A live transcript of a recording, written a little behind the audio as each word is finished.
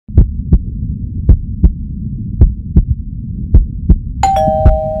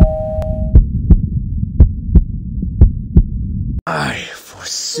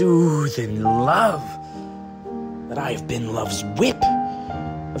soothe and love, that I have been love's whip,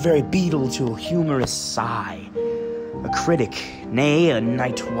 a very beetle to a humorous sigh, a critic, nay, a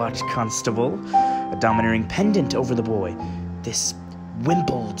night-watch constable, a domineering pendant over the boy, this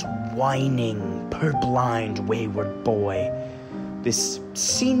wimpled, whining, purblind, wayward boy, this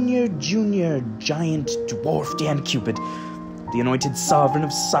senior, junior, giant, dwarf Dan Cupid, the anointed sovereign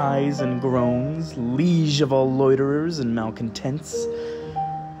of sighs and groans, liege of all loiterers and malcontents.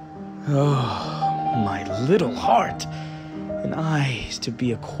 Oh, my little heart, and I to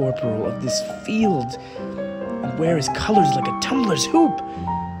be a corporal of this field, and wear his colors like a tumbler's hoop.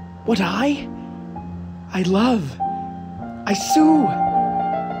 What I love, I sue,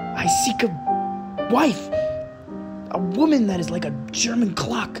 I seek a wife, a woman that is like a German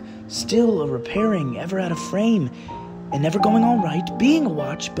clock, still a-repairing, ever out of frame, and never going all right, being a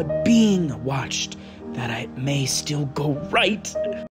watch, but being watched, that I may still go right.